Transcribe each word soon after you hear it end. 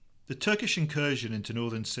The Turkish incursion into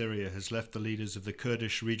northern Syria has left the leaders of the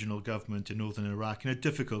Kurdish regional government in northern Iraq in a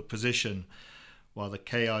difficult position. While the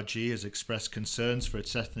KRG has expressed concerns for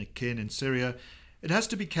its ethnic kin in Syria, it has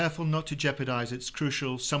to be careful not to jeopardise its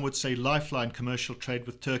crucial, some would say lifeline, commercial trade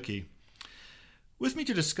with Turkey. With me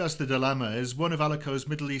to discuss the dilemma is one of Alico's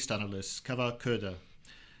Middle East analysts, Kaveh Kurda.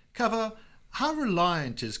 Kaveh, how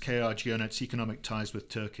reliant is KRG on its economic ties with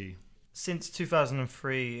Turkey? Since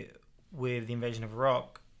 2003, with the invasion of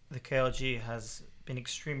Iraq, the KRG has been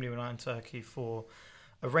extremely reliant on Turkey for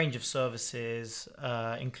a range of services,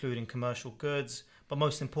 including commercial goods, but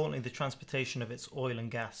most importantly, the transportation of its oil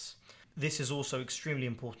and gas. This is also extremely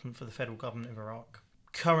important for the federal government of Iraq.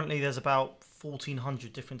 Currently, there's about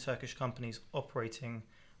 1,400 different Turkish companies operating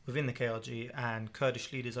within the KRG, and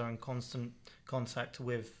Kurdish leaders are in constant contact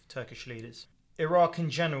with Turkish leaders. Iraq in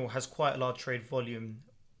general has quite a large trade volume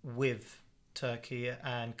with Turkey,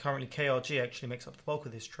 and currently KRG actually makes up the bulk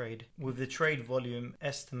of this trade, with the trade volume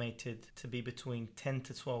estimated to be between $10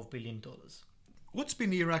 to $12 billion. What's been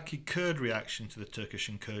the Iraqi Kurd reaction to the Turkish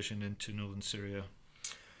incursion into northern Syria?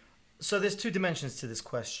 So there's two dimensions to this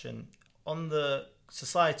question. On the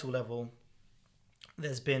societal level,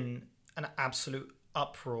 there's been an absolute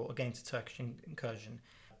uproar against the Turkish incursion.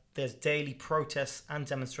 There's daily protests and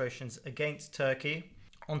demonstrations against Turkey.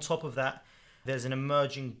 On top of that, there's an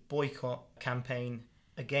emerging boycott campaign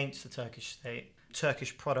against the Turkish state.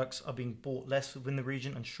 Turkish products are being bought less within the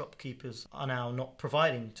region, and shopkeepers are now not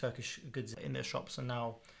providing Turkish goods in their shops and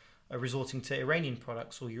now are resorting to Iranian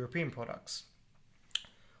products or European products.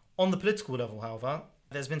 On the political level, however,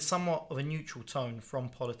 there's been somewhat of a neutral tone from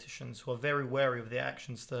politicians who are very wary of their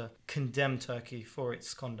actions to condemn Turkey for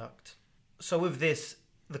its conduct. So with this,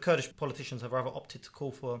 the Kurdish politicians have rather opted to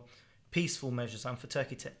call for peaceful measures and for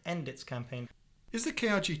Turkey to end its campaign. Is the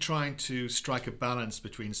KRG trying to strike a balance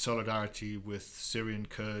between solidarity with Syrian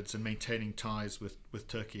Kurds and maintaining ties with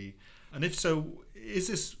Turkey? And if so, is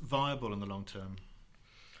this viable in the long term?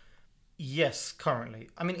 Yes, currently.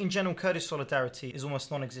 In general, Kurdish solidarity is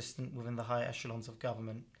almost non-existent within the higher echelons of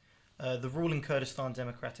government. The ruling Kurdistan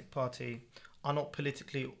Democratic Party are not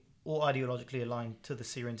politically or ideologically aligned to the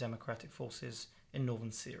Syrian Democratic Forces in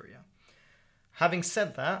northern Syria. Having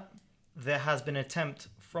said that, there has been an attempt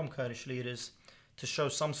from Kurdish leaders to show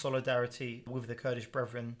some solidarity with the Kurdish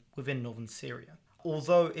brethren within northern Syria.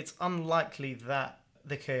 Although it's unlikely that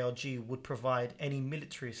the KRG would provide any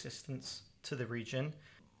military assistance to the region,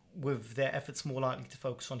 with their efforts more likely to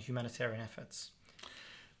focus on humanitarian efforts.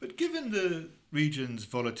 But given the region's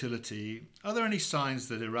volatility, are there any signs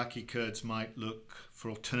that Iraqi Kurds might look for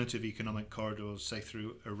alternative economic corridors, say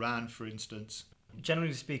through Iran, for instance?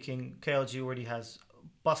 Generally speaking, KRG already has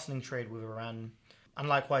bustling trade with Iran, and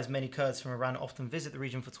likewise many Kurds from Iran often visit the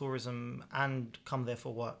region for tourism and come there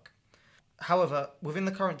for work. However, within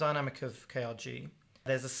the current dynamic of KRG,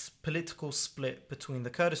 there's a political split between the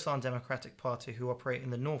Kurdistan Democratic Party, who operate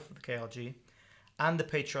in the north of the KRG, and the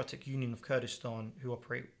Patriotic Union of Kurdistan, who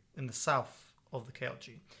operate in the south of the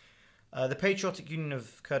KRG. The Patriotic Union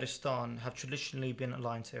of Kurdistan have traditionally been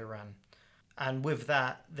aligned to Iran, and with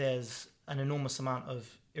that, there's an enormous amount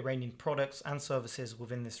of Iranian products and services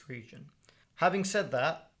within this region. Having said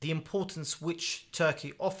that, the importance which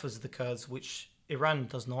Turkey offers the Kurds, which Iran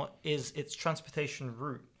does not, is its transportation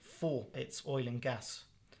route for its oil and gas.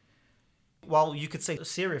 While you could say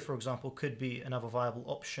Syria, for example, could be another viable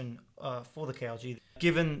option for the KRG,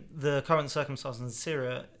 given the current circumstances in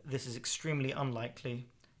Syria, this is extremely unlikely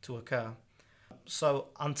to occur. So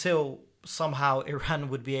until somehow Iran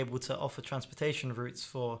would be able to offer transportation routes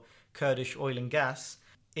for Kurdish oil and gas,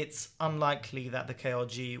 it's unlikely that the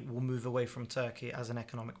KRG will move away from Turkey as an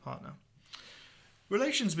economic partner.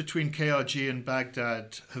 Relations between KRG and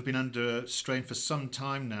Baghdad have been under strain for some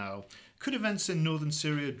time now. Could events in northern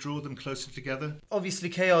Syria draw them closer together? Obviously,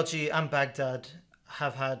 KRG and Baghdad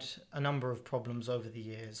have had a number of problems over the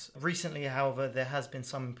years. Recently, however, there has been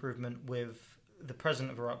some improvement with the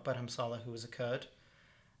president of Iraq, Barham Saleh, who is a Kurd,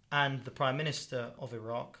 and the Prime Minister of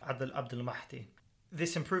Iraq, Adel Abdel Mahdi.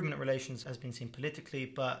 This improvement in relations has been seen politically,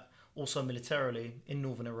 but also militarily in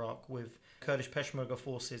northern Iraq, with Kurdish Peshmerga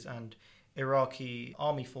forces and Iraqi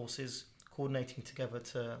army forces coordinating together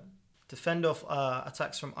to fend off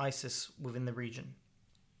attacks from ISIS within the region.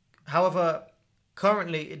 However,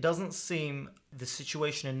 currently it doesn't seem the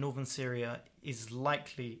situation in northern Syria is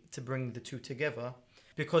likely to bring the two together,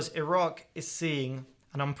 because Iraq is seeing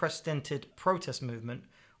an unprecedented protest movement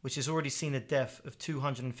which has already seen the death of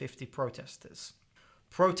 250 protesters.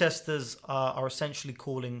 Protesters are essentially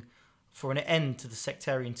calling for an end to the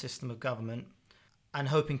sectarian system of government and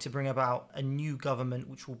hoping to bring about a new government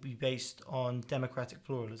which will be based on democratic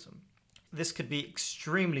pluralism. This could be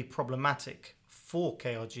extremely problematic for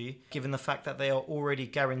KRG, given the fact that they are already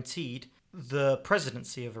guaranteed the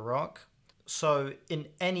presidency of Iraq. So in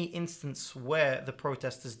any instance where the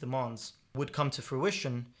protesters' demands would come to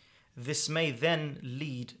fruition, this may then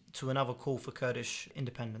lead to another call for Kurdish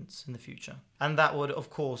independence in the future. And that would, of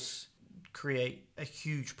course, create a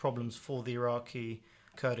huge problems for the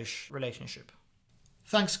Iraqi-Kurdish relationship.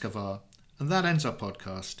 Thanks, Kavar. And that ends our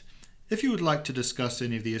podcast. If you would like to discuss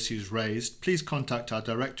any of the issues raised, please contact our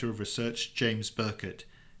Director of Research, James Burkett.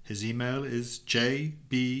 His email is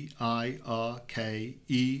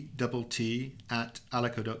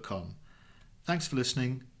jbirkett@alico.com. Thanks for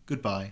listening. Goodbye.